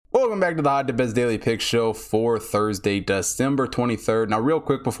Welcome back to the Hot Tip Bets Daily Pick Show for Thursday, December 23rd. Now, real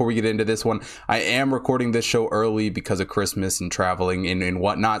quick before we get into this one, I am recording this show early because of Christmas and traveling and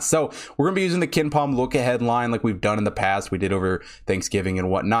whatnot. So we're going to be using the KenPom look ahead line like we've done in the past. We did over Thanksgiving and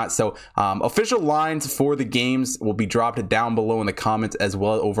whatnot. So official lines for the games will be dropped down below in the comments as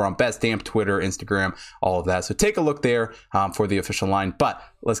well over on BetStamp, Twitter, Instagram, all of that. So take a look there for the official line. But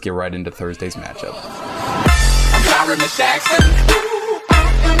let's get right into Thursday's matchup.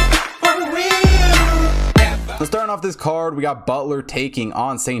 So starting off this card, we got Butler taking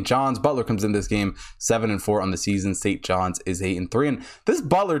on St. John's. Butler comes in this game 7-4 on the season. St. John's is 8-3. And this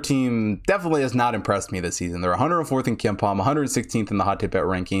Butler team definitely has not impressed me this season. They're 104th in KenPom, 116th in the Hot Tip Bet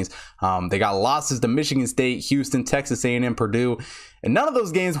rankings. They got losses to Michigan State, Houston, Texas A&M, Purdue. And none of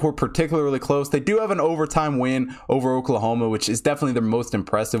those games were particularly close. They do have an overtime win over Oklahoma, which is definitely their most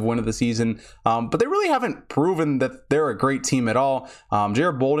impressive win of the season. But they really haven't proven that they're a great team at all.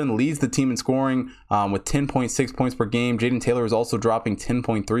 Jared Bolden leads the team in scoring with 10.6 points per game. Jaden Taylor is also dropping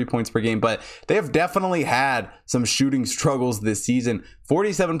 10.3 points per game. But they have definitely had some shooting struggles this season.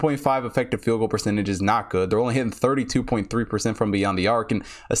 47.5 effective field goal percentage is not good. They're only hitting 32.3% from beyond the arc and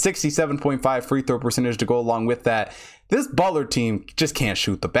a 67.5 free throw percentage to go along with that. This Butler team just can't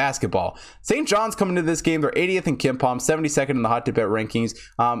shoot the basketball. St. John's coming into this game. They're 80th in KenPom, 72nd in the Hot Tip Bet rankings.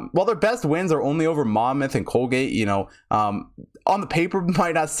 While their best wins are only over Monmouth and Colgate, on the paper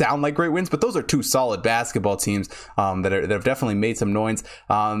might not sound like great wins, but those are two solid basketball teams that have definitely made some noise.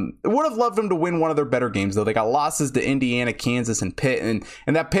 Would have loved them to win one of their better games, though. They got losses to Indiana, Kansas, and Pitt.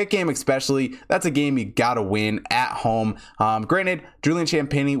 And that Pitt game especially, that's a game you got to win at home. Granted, Julian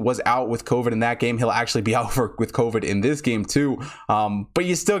Champagnie was out with COVID in that game. He'll actually be out with COVID in this game too. But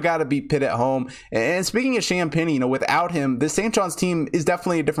you still got to beat Pitt at home. And speaking of Champagnie, without him, this St. John's team is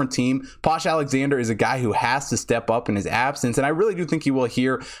definitely a different team. Posh Alexander is a guy who has to step up in his absence, and I really do think he will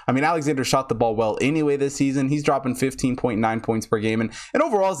here. I mean, Alexander shot the ball well anyway this season. He's dropping 15.9 points per game. And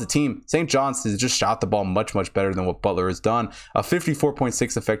overall as a team, St. John's has just shot the ball much, much better than what Butler has done. A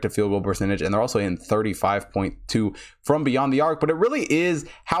 54.6 effective field goal percentage, and they're also in 35.2 from beyond the arc. But it really is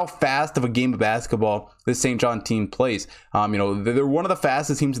how fast of a game of basketball this St. John team plays. They're one of the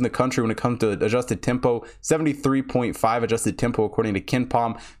fastest teams in the country when it comes to adjusted tempo. 73.5 adjusted tempo according to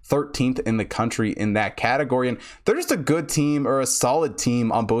KenPom, 13th in the country in that category. And they're just a good team, or a solid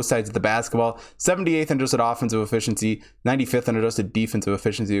team on both sides of the basketball. 78th in adjusted offensive efficiency, 95th in adjusted defensive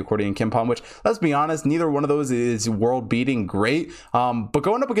efficiency according to KenPom, which, let's be honest, neither one of those is world-beating great. But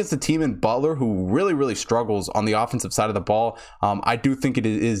going up against a team in Butler who really, really struggles on the offensive side of the ball, I do think it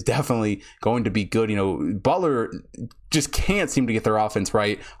is definitely going to be good. Butler just can't seem to get their offense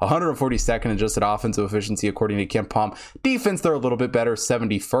right. 142nd adjusted offensive efficiency according to KenPom. Defense, they're a little bit better,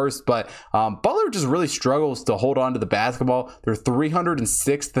 71st, but Butler just really struggles to hold on to the basketball. They're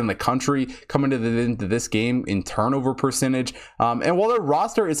 306th in the country coming into this game in turnover percentage. And while their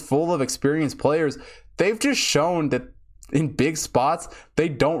roster is full of experienced players, they've just shown that in big spots, they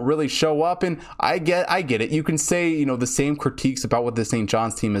don't really show up. And I get it. You can say, the same critiques about what the St.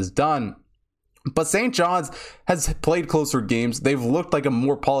 John's team has done. But St. John's has played closer games. They've looked like a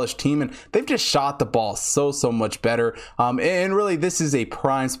more polished team, and they've just shot the ball so much better. And really, this is a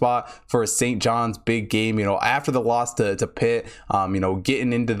prime spot for a St. John's big game. After the loss to Pitt,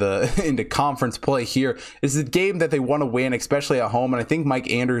 getting into conference play here is a game that they want to win, especially at home. And I think Mike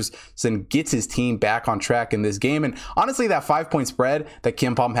Anderson gets his team back on track in this game. And honestly, that 5-point spread that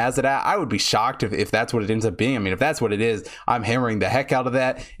KenPom has it at, I would be shocked if that's what it ends up being. I mean, if that's what it is, I'm hammering the heck out of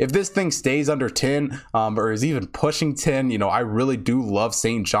that. If this thing stays under 10 or is even pushing 10, I really do love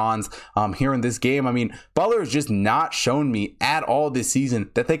St. John's here in this game. I mean, Butler has just not shown me at all this season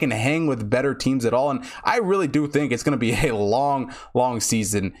that they can hang with better teams at all, and I really do think it's going to be a long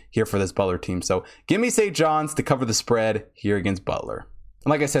season here for this Butler team. So give me St. John's to cover the spread here against Butler. And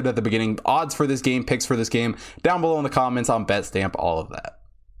like I said at the beginning, odds for this game, picks for this game, down below in the comments on BetStamp, all of that.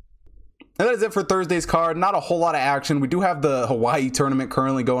 And that is it for Thursday's card. Not a whole lot of action. We do have the Hawaii tournament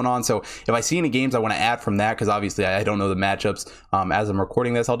currently going on, so if I see any games I want to add from that, because obviously I don't know the matchups as I'm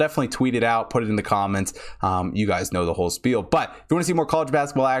recording this, I'll definitely tweet it out, put it in the comments. You guys know the whole spiel. But if you want to see more college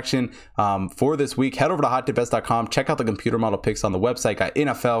basketball action for this week, head over to hottipbets.com. Check out the computer model picks on the website. Got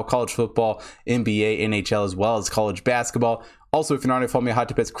NFL, college football, NBA, NHL, as well as college basketball. Also, if you're not already following me at Hot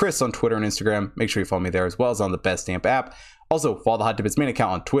Tip Bets Chris on Twitter and Instagram, make sure you follow me there as well as on the BetStamp app. Also, follow the Hot Tip Bets main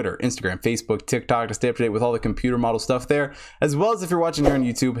account on Twitter, Instagram, Facebook, TikTok to stay up to date with all the computer model stuff there. As well as if you're watching here on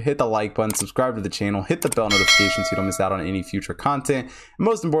YouTube, hit the like button, subscribe to the channel, hit the bell notification so you don't miss out on any future content. And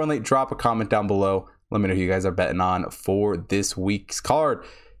most importantly, drop a comment down below. Let me know who you guys are betting on for this week's card.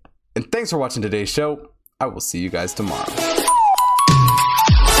 And thanks for watching today's show. I will see you guys tomorrow.